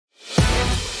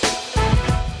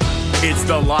It's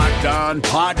the Locked On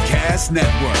Podcast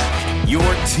Network, your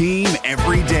team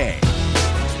every day.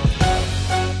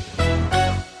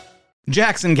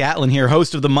 Jackson Gatlin here,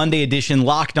 host of the Monday edition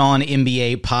Locked On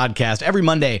NBA podcast. Every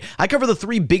Monday, I cover the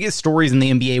three biggest stories in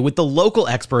the NBA with the local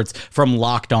experts from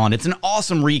Locked On. It's an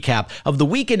awesome recap of the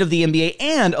weekend of the NBA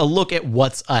and a look at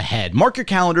what's ahead. Mark your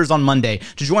calendars on Monday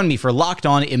to join me for Locked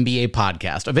On NBA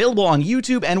podcast, available on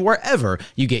YouTube and wherever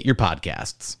you get your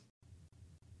podcasts.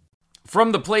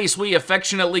 From the place we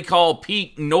affectionately call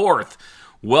Peak North,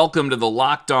 welcome to the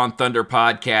Locked On Thunder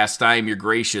podcast. I am your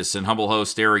gracious and humble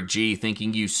host, Eric G.,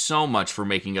 thanking you so much for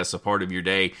making us a part of your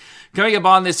day. Coming up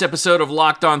on this episode of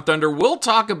Locked On Thunder, we'll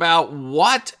talk about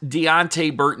what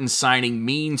Deonte Burton's signing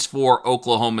means for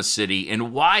Oklahoma City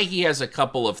and why he has a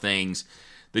couple of things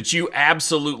that you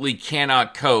absolutely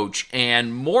cannot coach,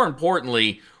 and more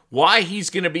importantly, why he's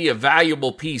going to be a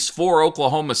valuable piece for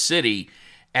Oklahoma City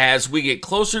as we get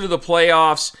closer to the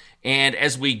playoffs and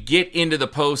as we get into the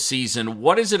postseason.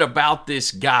 What is it about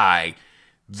this guy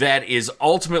that is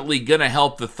ultimately going to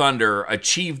help the Thunder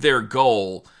achieve their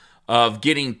goal of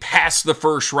getting past the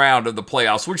first round of the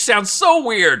playoffs? Which sounds so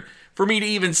weird for me to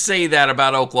even say that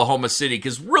about Oklahoma City,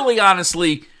 because really,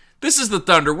 honestly, this is the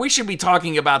Thunder. We should be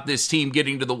talking about this team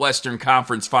getting to the Western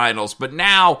Conference Finals, but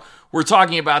now we're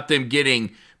talking about them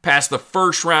getting past the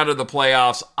first round of the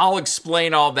playoffs. I'll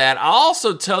explain all that. I'll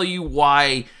also tell you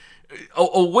why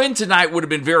a win tonight would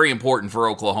have been very important for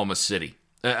Oklahoma City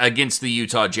against the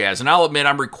Utah Jazz. And I'll admit,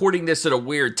 I'm recording this at a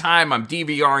weird time. I'm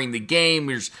DVRing the game.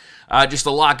 There's just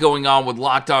a lot going on with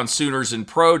Locked On Sooners and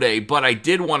Pro Day, but I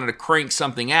did want to crank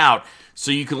something out so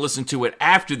you can listen to it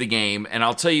after the game. And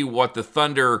I'll tell you what the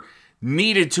Thunder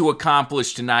needed to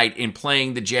accomplish tonight in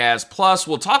playing the Jazz. Plus,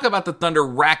 we'll talk about the Thunder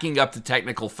racking up the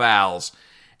technical fouls.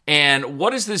 And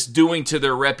what is this doing to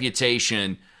their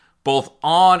reputation, both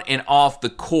on and off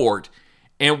the court?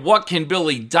 And what can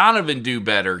Billy Donovan do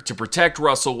better to protect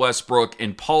Russell Westbrook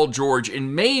and Paul George?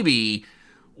 And maybe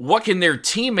what can their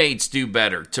teammates do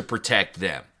better to protect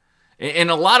them? In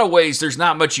a lot of ways, there's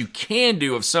not much you can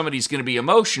do if somebody's going to be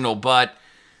emotional. But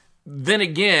then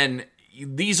again,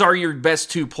 these are your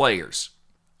best two players.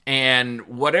 And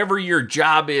whatever your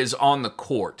job is on the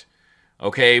court,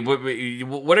 okay,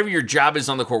 whatever your job is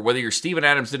on the court, whether you're Steven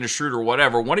Adams, Dennis Schroeder, or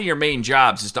whatever, one of your main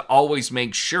jobs is to always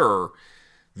make sure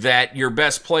that your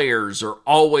best players are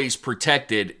always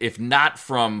protected, if not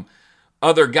from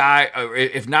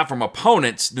if not from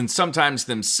opponents, then sometimes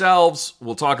themselves.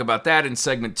 We'll talk about that in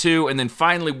segment 2, and then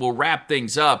finally we'll wrap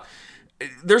things up.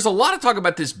 There's a lot of talk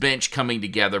about this bench coming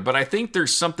together, but I think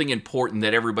there's something important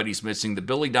that everybody's missing that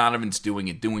Billy Donovan's doing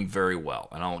and doing very well,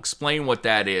 and I'll explain what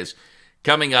that is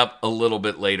coming up a little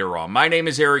bit later on. My name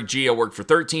is Eric G. I work for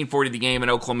 1340 The Game in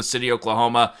Oklahoma City,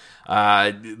 Oklahoma.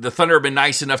 The Thunder have been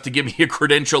nice enough to give me a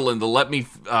credential and to let me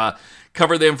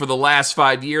cover them for the last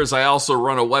 5 years. I also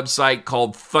run a website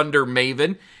called Thunder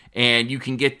Maven, and you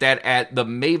can get that at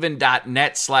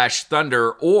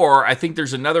themaven.net/Thunder, or I think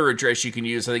there's another address you can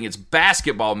use. I think it's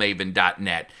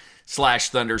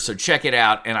basketballmaven.net/Thunder, so check it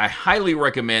out. And I highly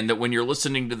recommend that when you're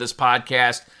listening to this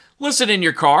podcast, listen in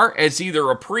your car as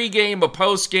either a pregame, a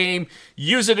postgame.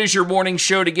 Use it as your morning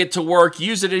show to get to work.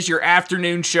 Use it as your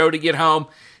afternoon show to get home.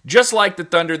 Just like the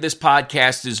Thunder, this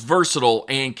podcast is versatile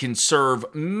and can serve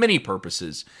many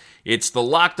purposes. It's the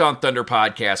Locked On Thunder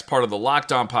podcast, part of the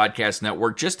Locked On Podcast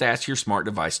Network. Just ask your smart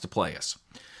device to play us.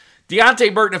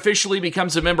 Deonte Burton officially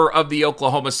becomes a member of the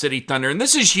Oklahoma City Thunder, and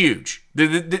this is huge.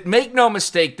 Make no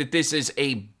mistake that this is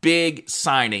a big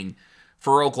signing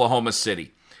for Oklahoma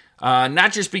City.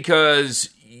 Not just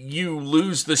because you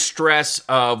lose the stress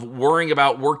of worrying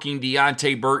about working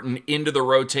Deonte Burton into the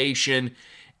rotation,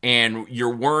 and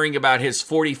you're worrying about his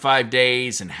 45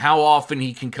 days and how often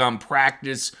he can come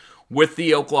practice with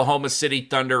the Oklahoma City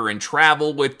Thunder and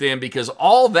travel with them, because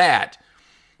all that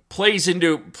plays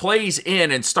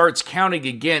in and starts counting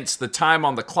against the time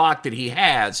on the clock that he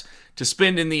has to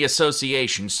spend in the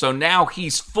association. So now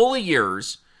he's fully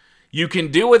yours. You can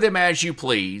do with him as you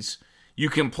please. You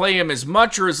can play him as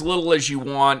much or as little as you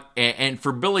want, and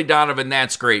for Billy Donovan,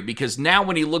 that's great, because now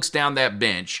when he looks down that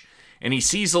bench and he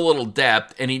sees a little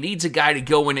depth and he needs a guy to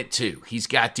go in it too, he's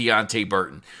got Deonte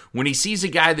Burton. When he sees a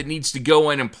guy that needs to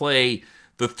go in and play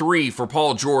the 3 for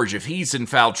Paul George if he's in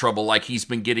foul trouble like he's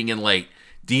been getting in late,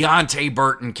 Deonte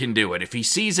Burton can do it. If he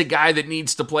sees a guy that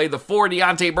needs to play the 4,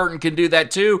 Deonte Burton can do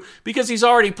that too, because he's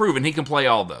already proven he can play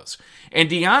all those. And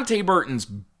Deonte Burton's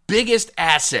biggest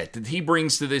asset that he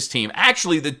brings to this team,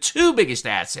 actually the 2 biggest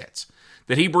assets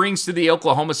that he brings to the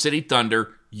Oklahoma City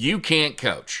Thunder, you can't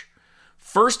coach.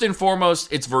 First and foremost,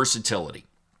 it's versatility.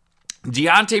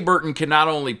 Deonte Burton can not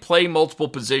only play multiple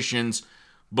positions,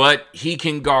 but he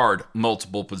can guard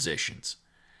multiple positions.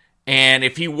 And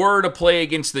if he were to play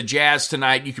against the Jazz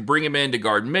tonight, you could bring him in to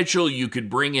guard Mitchell. You could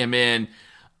bring him in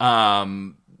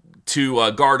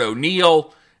to guard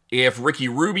O'Neal. If Ricky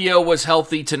Rubio was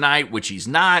healthy tonight, which he's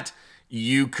not,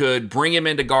 you could bring him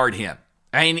in to guard him.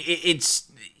 I mean, it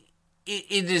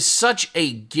is such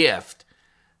a gift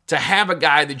to have a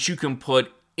guy that you can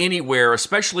put anywhere,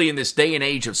 especially in this day and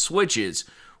age of switches,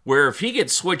 where if he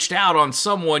gets switched out on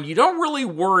someone, you don't really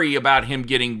worry about him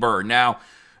getting burned. Now,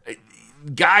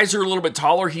 guys are a little bit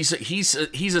taller. He's a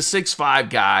 6'5"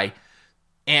 guy,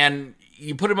 and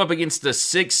you put him up against the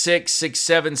 6'6",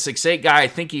 6'7", 6'8" guy, I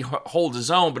think he holds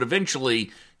his own, but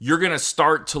eventually you're going to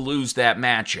start to lose that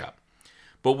matchup.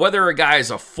 But whether a guy is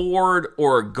a forward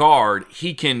or a guard,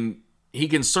 he can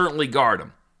certainly guard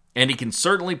him, and he can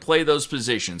certainly play those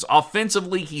positions.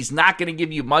 Offensively, he's not going to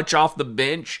give you much off the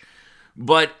bench,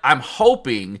 but I'm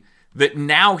hoping that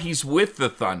now he's with the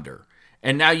Thunder,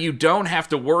 and now you don't have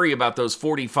to worry about those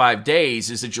 45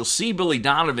 days, is that you'll see Billy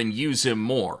Donovan use him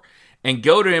more and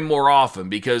go to him more often,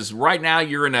 because right now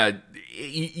you're in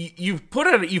you've put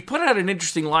out an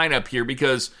interesting lineup here,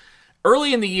 because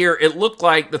early in the year it looked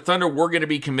like the Thunder were going to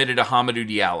be committed to Hamidou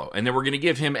Diallo, and they were going to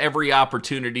give him every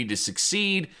opportunity to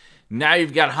succeed. Now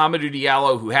you've got Hamidou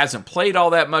Diallo, who hasn't played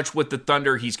all that much with the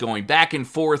Thunder. He's going back and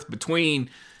forth between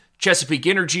Chesapeake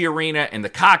Energy Arena and the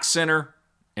Cox Center.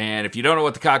 And if you don't know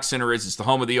what the Cox Center is, it's the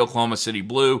home of the Oklahoma City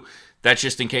Blue. That's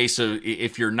just in case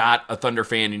if you're not a Thunder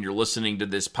fan and you're listening to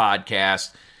this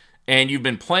podcast and you've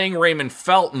been playing Raymond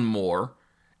Felton more.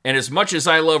 And as much as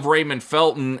I love Raymond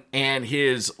Felton and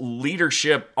his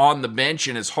leadership on the bench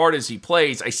and as hard as he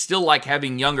plays, I still like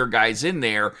having younger guys in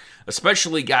there,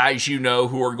 especially guys you know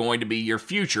who are going to be your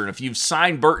future. And if you've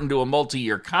signed Burton to a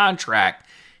multi-year contract,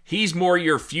 he's more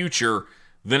your future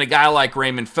than a guy like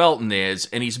Raymond Felton is,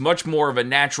 and he's much more of a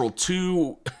natural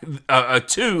two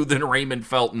than Raymond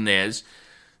Felton is.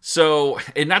 So,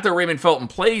 and not that Raymond Felton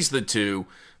plays the two,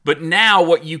 but now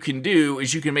what you can do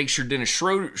is you can make sure Dennis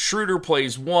Schroeder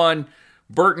plays one,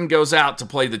 Burton goes out to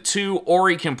play the two, or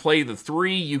he can play the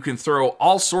three. You can throw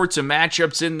all sorts of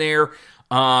matchups in there.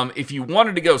 If you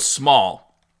wanted to go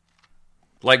small,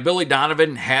 like Billy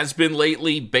Donovan has been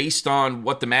lately based on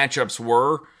what the matchups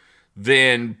were,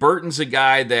 then Burton's a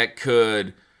guy that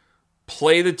could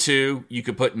play the two. You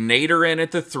could put Nader in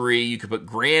at the 3. You could put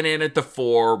Grant in at the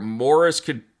 4. Morris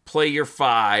could play your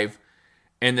 5.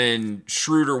 And then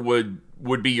Schroeder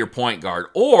would be your point guard.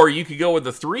 Or you could go with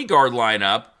the 3-guard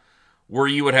lineup where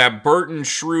you would have Burton,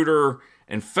 Schroeder,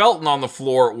 and Felton on the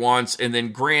floor at once. And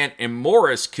then Grant and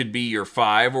Morris could be your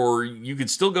 5. Or you could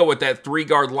still go with that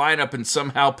 3-guard lineup and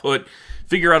somehow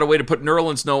figure out a way to put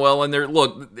Nerlens Noel in there.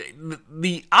 Look,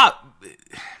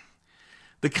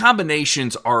 the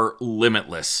combinations are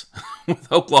limitless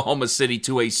with Oklahoma City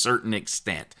to a certain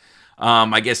extent.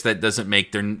 I guess that doesn't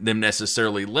make them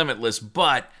necessarily limitless,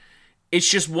 but it's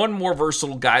just one more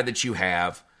versatile guy that you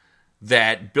have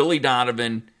that Billy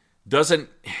Donovan doesn't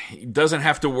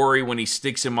have to worry when he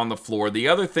sticks him on the floor. The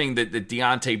other thing that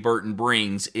Deonte Burton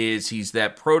brings is he's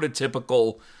that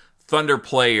prototypical Thunder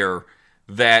player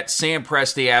that Sam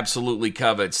Presti absolutely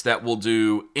covets, that will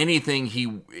do anything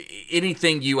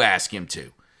you ask him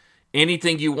to.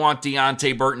 Anything you want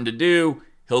Deonte Burton to do,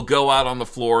 he'll go out on the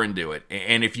floor and do it.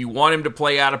 And if you want him to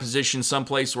play out of position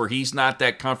someplace where he's not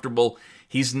that comfortable,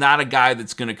 he's not a guy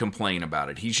that's going to complain about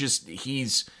it.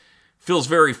 He's feels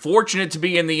very fortunate to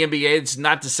be in the NBA. It's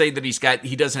not to say that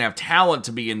he doesn't have talent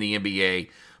to be in the NBA,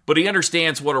 but he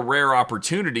understands what a rare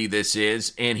opportunity this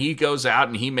is, and he goes out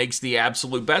and he makes the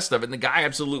absolute best of it, and the guy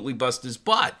absolutely busts his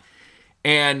butt.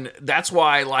 And that's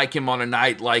why I like him on a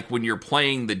night like when you're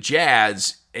playing the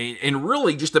Jazz, and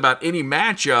really just about any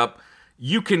matchup,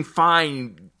 you can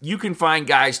find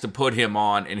guys to put him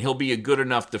on, and he'll be a good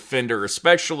enough defender,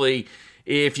 especially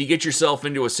if you get yourself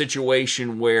into a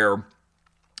situation where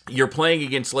you're playing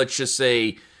against, let's just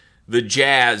say, the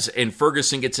Jazz, and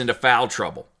Ferguson gets into foul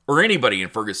trouble, or anybody in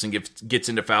Ferguson gets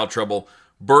into foul trouble.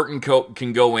 Burton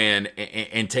can go in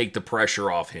and take the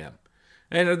pressure off him.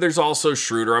 And there's also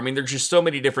Schroeder. I mean, there's just so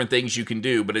many different things you can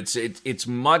do, but it's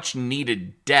much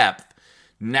needed depth.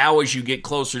 Now as you get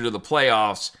closer to the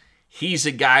playoffs, he's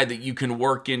a guy that you can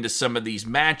work into some of these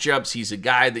matchups. He's a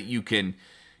guy that you can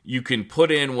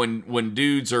put in when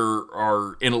dudes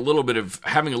are in a little bit of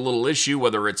having a little issue,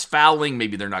 whether it's fouling,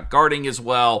 maybe they're not guarding as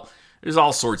well. There's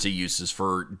all sorts of uses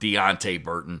for Deonte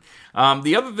Burton.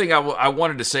 The other thing I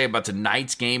wanted to say about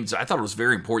tonight's game is I thought it was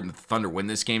very important that the Thunder win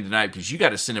this game tonight, because you got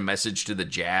to send a message to the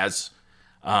Jazz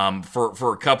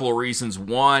for a couple of reasons.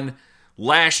 One,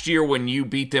 last year when you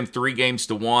beat them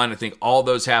 3-1, I think all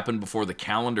those happened before the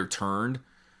calendar turned.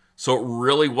 So it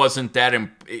really wasn't that,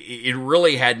 it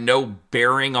really had no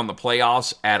bearing on the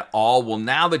playoffs at all. Well,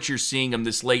 now that you're seeing them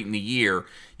this late in the year,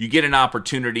 you get an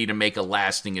opportunity to make a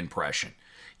lasting impression.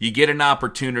 You get an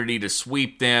opportunity to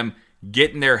sweep them,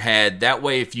 get in their head. That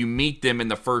way, if you meet them in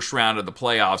the first round of the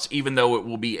playoffs, even though it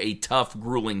will be a tough,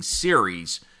 grueling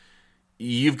series,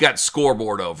 you've got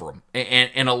scoreboard over them.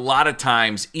 And a lot of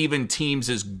times, even teams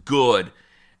as good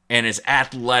and as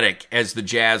athletic as the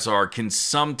Jazz are can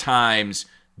sometimes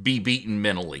be beaten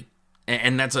mentally.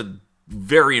 And that's a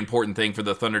very important thing for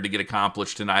the Thunder to get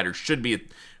accomplished tonight, or should be an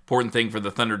important thing for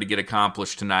the Thunder to get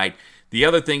accomplished tonight. The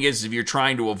other thing is, if you're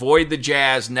trying to avoid the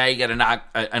Jazz, now you got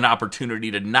an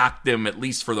opportunity to knock them, at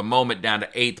least for the moment, down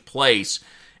to 8th place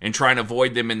and try and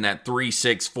avoid them in that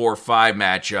 3-6, 4-5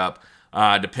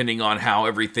 matchup, depending on how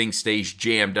everything stays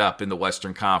jammed up in the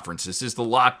Western Conference. This is the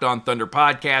Locked On Thunder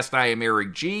podcast. I am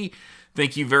Eric G.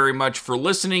 Thank you very much for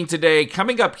listening today.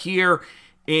 Coming up here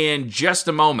in just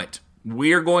a moment,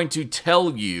 we are going to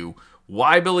tell you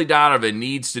why Billy Donovan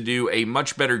needs to do a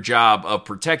much better job of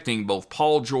protecting both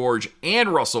Paul George and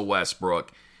Russell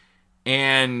Westbrook,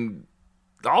 and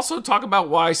also talk about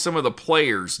why some of the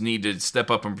players need to step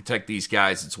up and protect these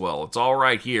guys as well. It's all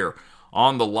right here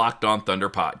on the Locked On Thunder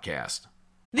podcast.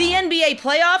 The NBA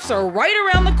playoffs are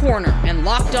right around the corner, and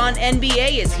Locked On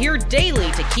NBA is here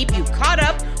daily to keep you caught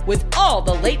up with all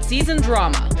the late season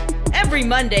drama. Every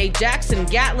Monday, Jackson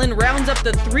Gatlin rounds up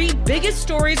the 3 biggest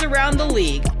stories around the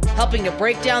league, helping to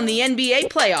break down the NBA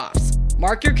playoffs.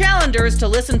 Mark your calendars to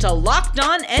listen to Locked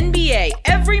On NBA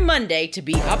every Monday to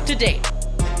be up to date.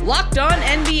 Locked On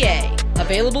NBA,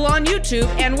 available on YouTube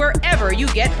and wherever you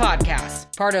get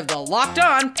podcasts. Part of the Locked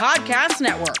On Podcast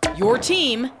Network, your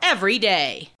team every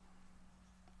day.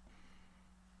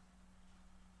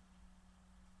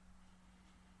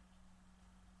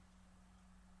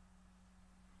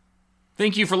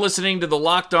 Thank you for listening to the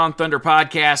Locked On Thunder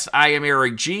podcast. I am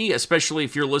Eric G., especially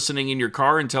if you're listening in your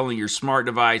car and telling your smart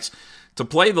device to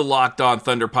play the Locked On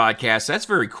Thunder podcast. That's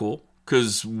very cool,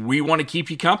 because we want to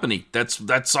keep you company.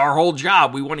 That's our whole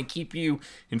job. We want to keep you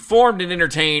informed and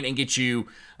entertained and get you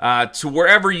to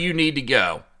wherever you need to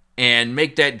go and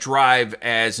make that drive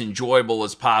as enjoyable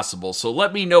as possible. So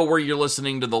let me know where you're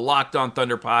listening to the Locked On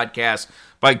Thunder podcast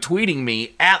by tweeting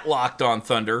me at Locked On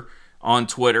Thunder on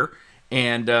Twitter.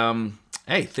 And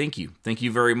hey, thank you. Thank you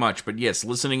very much. But yes,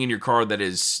 listening in your car, that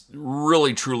is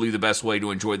really, truly the best way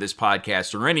to enjoy this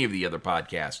podcast or any of the other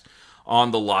podcasts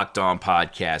on the Locked On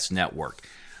Podcast Network.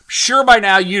 Sure, by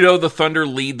now you know the Thunder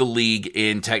lead the league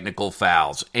in technical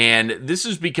fouls, and this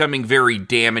is becoming very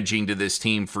damaging to this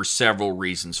team for several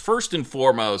reasons. First and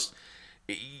foremost,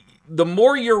 the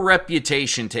more your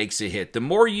reputation takes a hit, the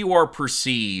more you are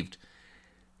perceived,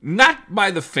 not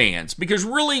by the fans, because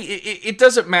really it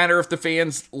doesn't matter if the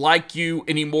fans like you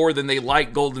any more than they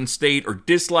like Golden State or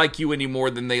dislike you any more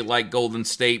than they like Golden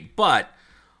State, but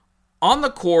on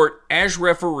the court, as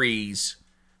referees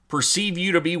perceive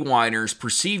you to be whiners,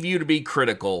 perceive you to be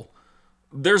critical,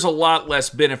 there's a lot less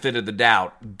benefit of the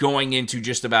doubt going into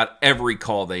just about every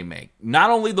call they make. Not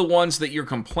only the ones that you're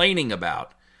complaining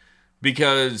about,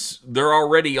 because they're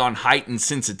already on heightened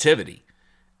sensitivity,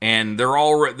 and they're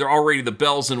already the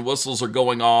bells and whistles are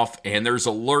going off, and there's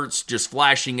alerts just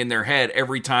flashing in their head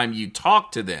every time you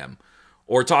talk to them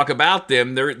or talk about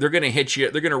them. They're going to hit you,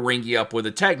 they're going to ring you up with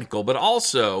a technical, but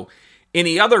also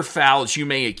any other fouls you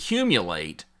may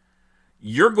accumulate,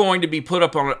 you're going to be put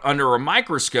up under a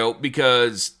microscope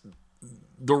because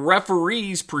the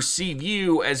referees perceive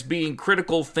you as being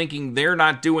critical, thinking they're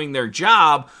not doing their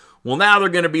job. Well, now they're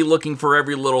going to be looking for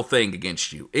every little thing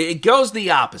against you. It goes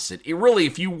the opposite. It really,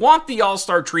 if you want the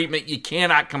all-star treatment, you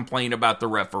cannot complain about the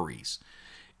referees.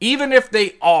 Even if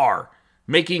they are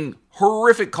making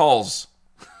horrific calls,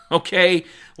 okay?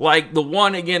 Like the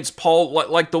one against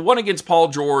Paul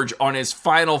George on his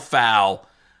final foul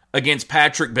against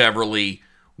Patrick Beverley,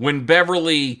 when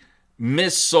Beverley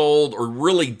missold or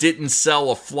really didn't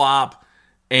sell a flop,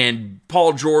 and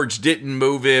Paul George didn't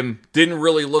move him, didn't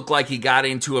really look like he got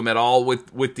into him at all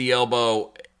with the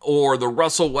elbow, or the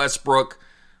Russell Westbrook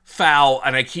foul,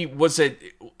 and it wasn't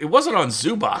on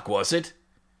Zubac, was it?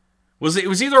 It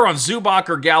was either on Zubac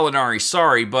or Gallinari,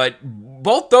 sorry, but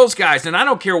both those guys, and I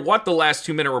don't care what the last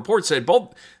 2-minute report said,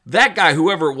 both that guy,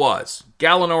 whoever it was,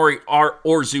 Gallinari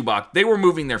or Zubac, they were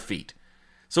moving their feet.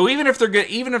 So even if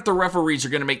the referees are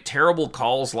going to make terrible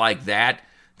calls like that,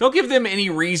 don't give them any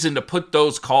reason to put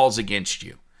those calls against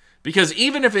you. Because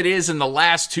even if it is in the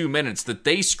last 2 minutes that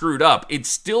they screwed up, it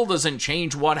still doesn't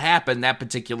change what happened that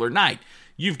particular night.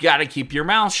 You've got to keep your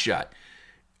mouth shut.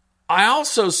 I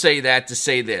also say that to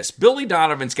say this. Billy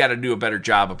Donovan's got to do a better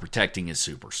job of protecting his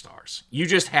superstars. You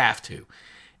just have to.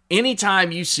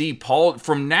 anytime you see Paul,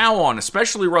 from now on,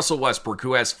 especially Russell Westbrook,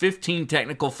 who has 15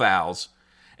 technical fouls,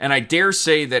 and I dare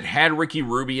say that had Ricky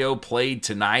Rubio played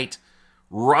tonight,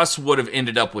 Russ would have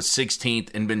ended up with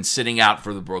 16th and been sitting out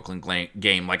for the Brooklyn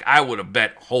game. Like, I would have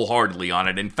bet wholeheartedly on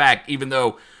it. In fact, even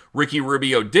though Ricky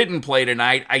Rubio didn't play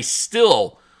tonight, I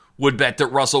still would bet that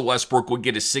Russell Westbrook would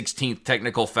get a 16th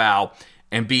technical foul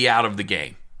and be out of the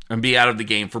game. And be out of the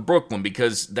game for Brooklyn,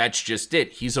 because that's just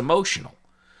it. He's emotional.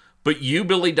 But you,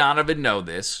 Billy Donovan, know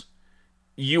this.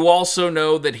 You also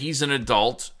know that he's an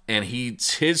adult, and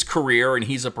it's his career, and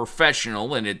he's a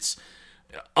professional, and it's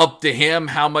up to him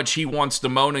how much he wants to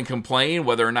moan and complain,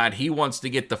 whether or not he wants to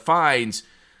get the fines.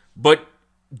 But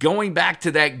going back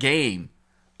to that game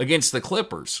against the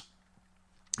Clippers,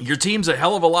 your team's a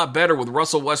hell of a lot better with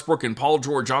Russell Westbrook and Paul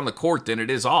George on the court than it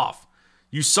is off.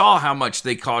 You saw how much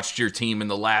they cost your team in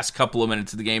the last couple of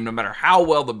minutes of the game. No matter how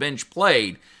well the bench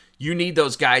played, you need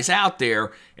those guys out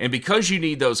there. And because you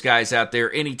need those guys out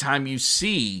there, anytime you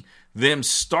see them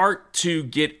start to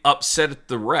get upset at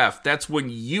the ref, that's when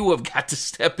you have got to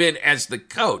step in as the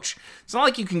coach. It's not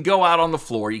like you can go out on the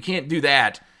floor. You can't do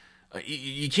that.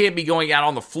 You can't be going out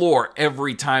on the floor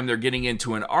every time they're getting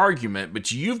into an argument,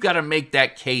 but you've got to make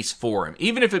that case for him.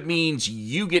 Even if it means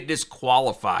you get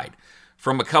disqualified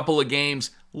from a couple of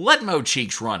games, let Mo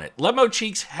Cheeks run it. Let Mo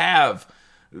Cheeks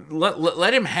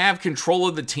let him have control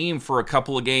of the team for a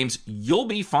couple of games. You'll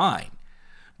be fine.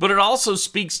 But it also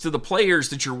speaks to the players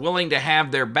that you're willing to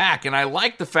have their back. And I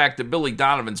like the fact that Billy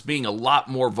Donovan's being a lot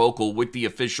more vocal with the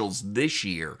officials this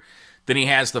year than he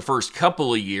has the first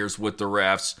couple of years with the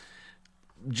refs.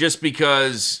 Just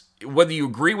because whether you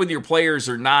agree with your players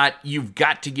or not, you've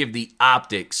got to give the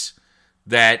optics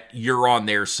that you're on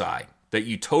their side, that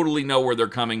you totally know where they're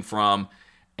coming from,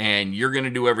 and you're going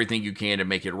to do everything you can to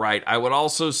make it right. I would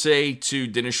also say to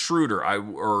Dennis Schroeder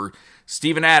or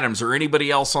Steven Adams or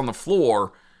anybody else on the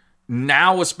floor,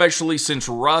 now, especially since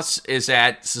Russ is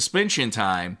at suspension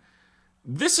time,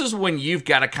 this is when you've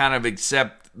got to kind of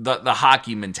accept the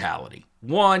hockey mentality.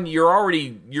 One,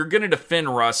 you're going to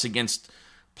defend Russ against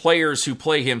players who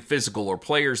play him physical or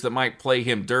players that might play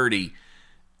him dirty.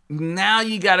 Now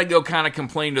you got to go kind of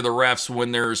complain to the refs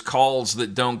when there's calls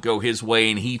that don't go his way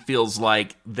and he feels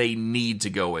like they need to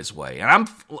go his way. And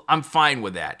I'm fine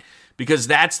with that, because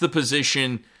that's the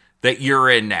position that you're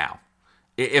in now.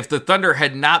 If the Thunder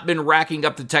had not been racking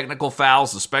up the technical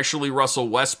fouls, especially Russell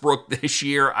Westbrook this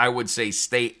year, I would say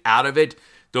stay out of it.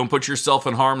 Don't put yourself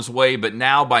in harm's way. But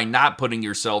now, by not putting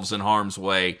yourselves in harm's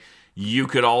way, you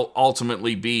could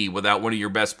ultimately be without one of your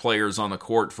best players on the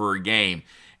court for a game.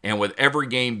 And with every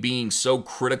game being so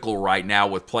critical right now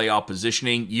with playoff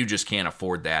positioning, you just can't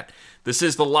afford that. This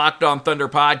is the Locked On Thunder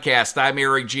podcast. I'm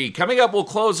Eric G. Coming up, we'll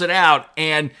close it out.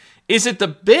 And is it the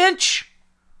bench?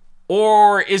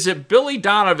 Or is it Billy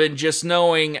Donovan just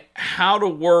knowing how to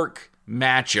work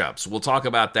matchups? We'll talk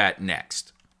about that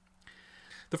next.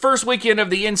 The first weekend of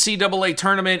the NCAA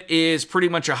tournament is pretty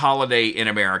much a holiday in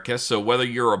America. So whether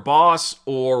you're a boss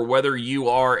or whether you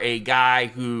are a guy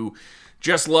who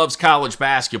just loves college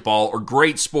basketball or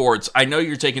great sports, I know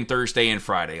you're taking Thursday and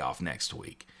Friday off next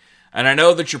week. And I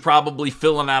know that you're probably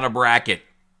filling out a bracket.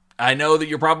 I know that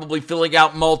you're probably filling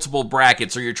out multiple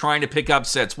brackets, or you're trying to pick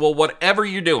upsets. Well, whatever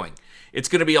you're doing, it's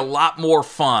going to be a lot more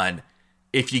fun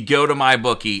if you go to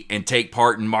MyBookie and take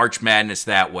part in March Madness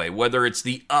that way. Whether it's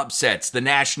the upsets, the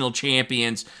national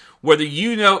champions, whether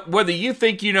you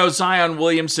think you know Zion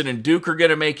Williamson and Duke are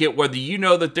going to make it, whether you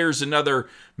know that there's another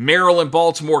Maryland,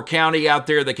 Baltimore County out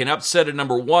there that can upset a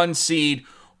number 1 seed,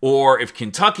 or if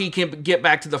Kentucky can get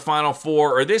back to the Final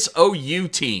Four, or this OU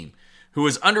team who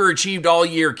has underachieved all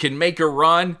year can make a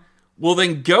run, well,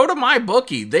 then go to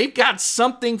MyBookie. They've got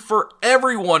something for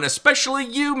everyone, especially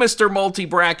you, Mr.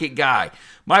 Multi-Bracket guy.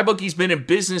 MyBookie's been in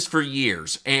business for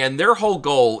years, and their whole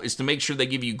goal is to make sure they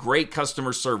give you great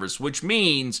customer service, which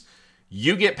means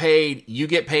you get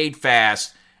paid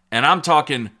fast, and I'm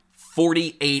talking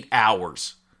 48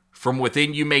 hours from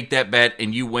within you make that bet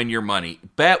and you win your money.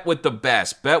 Bet with the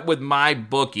best. Bet with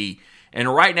MyBookie.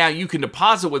 And right now, you can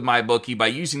deposit with MyBookie by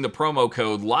using the promo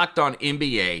code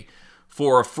LOCKEDONNBA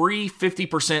for a free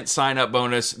 50% sign-up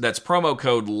bonus. That's promo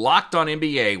code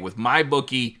LOCKEDONNBA with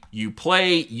MyBookie. You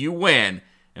play, you win,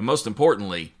 and most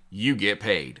importantly, you get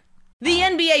paid. The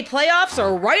NBA playoffs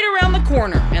are right around the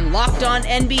corner, and Locked On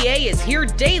NBA is here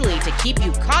daily to keep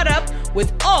you caught up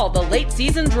with all the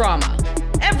late-season drama.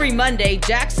 Every Monday,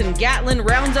 Jackson Gatlin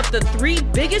rounds up the 3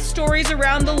 biggest stories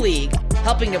around the league,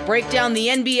 helping to break down the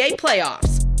NBA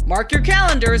playoffs. Mark your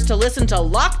calendars to listen to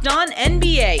Locked On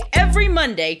NBA every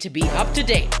Monday to be up to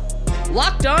date.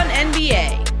 Locked On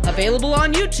NBA, available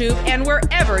on YouTube and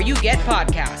wherever you get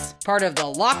podcasts. part of the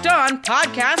Locked On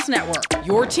Podcast Network,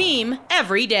 your team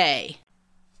every day.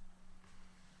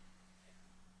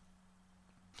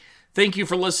 Thank you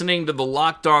for listening to the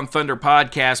Locked On Thunder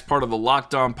podcast, part of the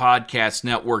Locked On Podcast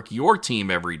Network, your team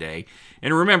every day.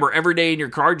 And remember, every day in your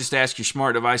car, just ask your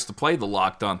smart device to play the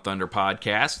Locked On Thunder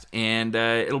podcast, and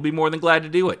it'll be more than glad to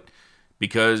do it,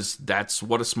 because that's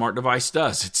what a smart device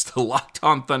does. It's the Locked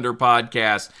On Thunder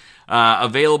podcast,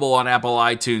 available on Apple,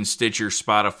 iTunes, Stitcher,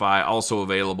 Spotify, also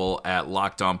available at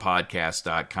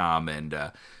lockedonpodcast.com,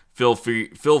 and feel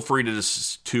free to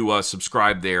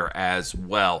subscribe there as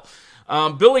well.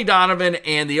 Billy Donovan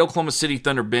and the Oklahoma City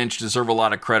Thunder bench deserve a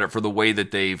lot of credit for the way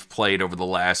that they've played over the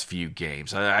last few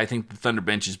games. I think the Thunder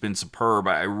bench has been superb.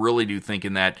 I really do think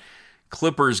in that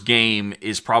Clippers game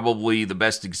is probably the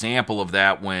best example of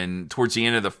that, when towards the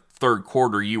end of the third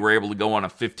quarter you were able to go on a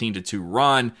 15-2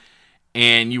 run,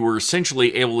 and you were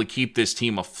essentially able to keep this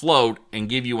team afloat and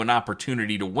give you an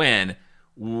opportunity to win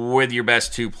with your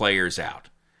best two players out.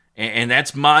 And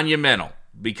that's monumental,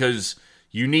 because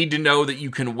you need to know that you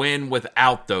can win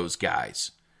without those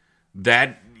guys.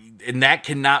 That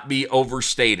cannot be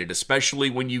overstated, especially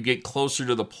when you get closer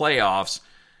to the playoffs.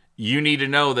 You need to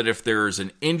know that if there's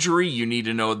an injury, you need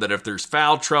to know that if there's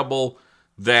foul trouble,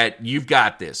 that you've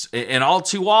got this. And all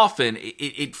too often,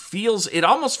 it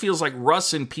almost feels like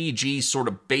Russ and PG sort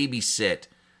of babysit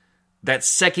that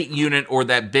second unit or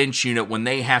that bench unit when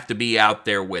they have to be out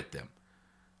there with them.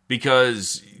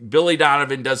 Because Billy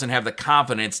Donovan doesn't have the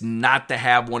confidence not to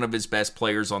have one of his best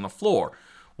players on the floor.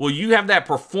 Well, you have that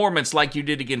performance like you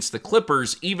did against the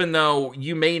Clippers, even though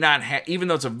you may not have, even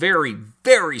though it's a very,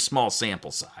 very small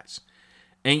sample size,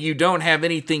 and you don't have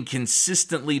anything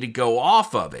consistently to go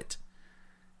off of it.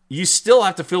 You still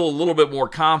have to feel a little bit more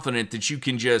confident that you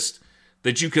can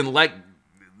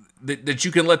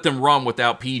let them run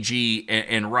without PG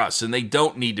and Russ, and they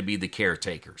don't need to be the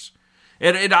caretakers.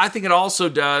 And I think it also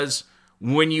does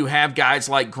when you have guys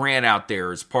like Grant out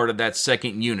there as part of that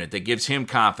second unit, that gives him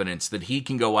confidence that he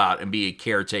can go out and be a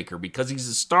caretaker. Because he's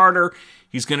a starter,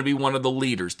 he's going to be one of the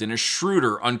leaders. Dennis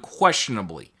Schroeder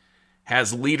unquestionably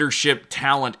has leadership,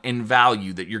 talent, and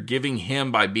value that you're giving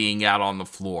him by being out on the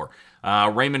floor.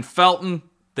 Raymond Felton,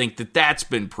 think that's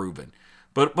been proven.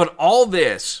 But all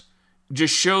this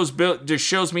just shows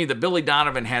me that Billy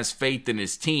Donovan has faith in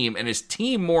his team, and his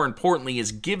team, more importantly,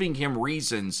 is giving him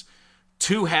reasons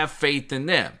to have faith in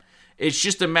them. It's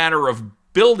just a matter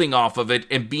of building off of it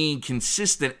and being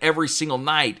consistent every single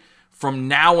night from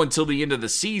now until the end of the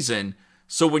season,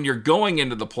 so when you're going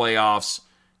into the playoffs,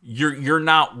 you're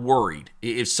not worried.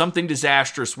 If something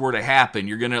disastrous were to happen,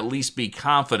 you're going to at least be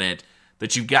confident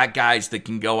that you've got guys that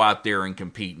can go out there and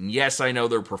compete. And yes, I know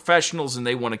they're professionals and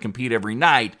they want to compete every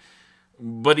night,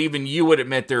 but even you would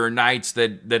admit there are nights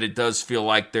that it does feel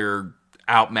like they're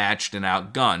outmatched and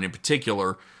outgunned, in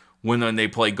particular when they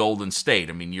play Golden State.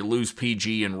 I mean, you lose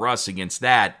PG and Russ against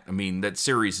that, I mean, that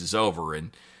series is over.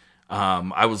 And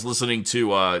I was listening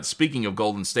to, speaking of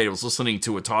Golden State, I was listening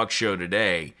to a talk show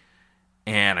today,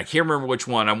 and I can't remember which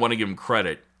one. I want to give him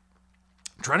credit.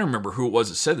 I'm trying to remember who it was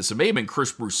that said this. It may have been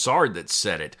Chris Broussard that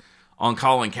said it on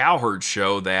Colin Cowherd's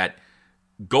show, that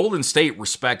Golden State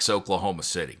respects Oklahoma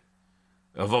City.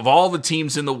 Of all the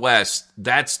teams in the West,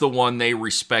 that's the one they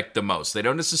respect the most. They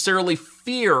don't necessarily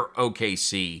fear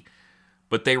OKC,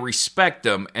 but they respect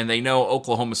them, and they know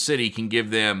Oklahoma City can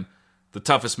give them the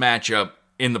toughest matchup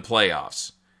in the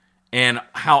playoffs. And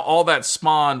how all that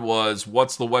spawned was,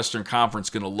 what's the Western Conference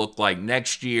going to look like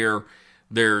next year?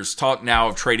 There's talk now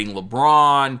of trading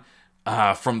LeBron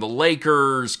from the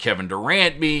Lakers, Kevin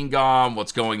Durant being gone,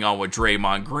 what's going on with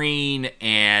Draymond Green,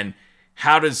 and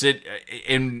how does it,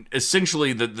 and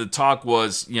essentially the talk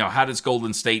was, how does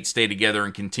Golden State stay together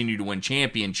and continue to win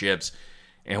championships?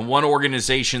 And one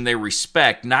organization they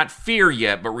respect, not fear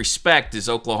yet, but respect, is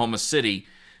Oklahoma City.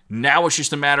 Now it's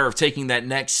just a matter of taking that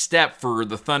next step for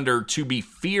the Thunder to be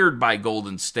feared by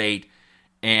Golden State.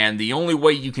 And the only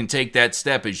way you can take that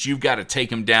step is you've got to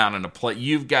take them down in a play.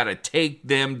 You've got to take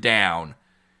them down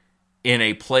in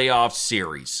a playoff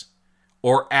series.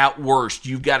 Or at worst,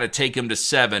 you've got to take them to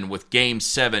 7, with Game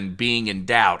 7 being in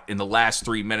doubt in the last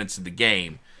 3 minutes of the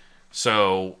game.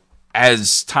 So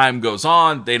as time goes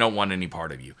on, they don't want any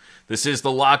part of you. This is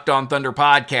the Locked On Thunder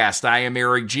podcast. I am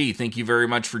Eric G. Thank you very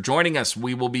much for joining us.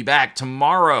 We will be back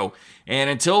tomorrow. And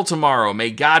until tomorrow, may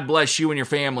God bless you and your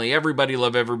family. Everybody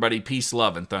love everybody. Peace,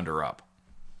 love, and Thunder up.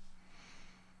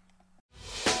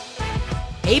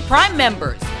 Hey, Prime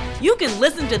members. You can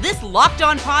listen to this Locked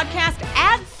On podcast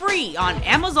ad-free on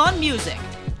Amazon Music.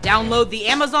 Download the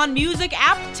Amazon Music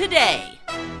app today.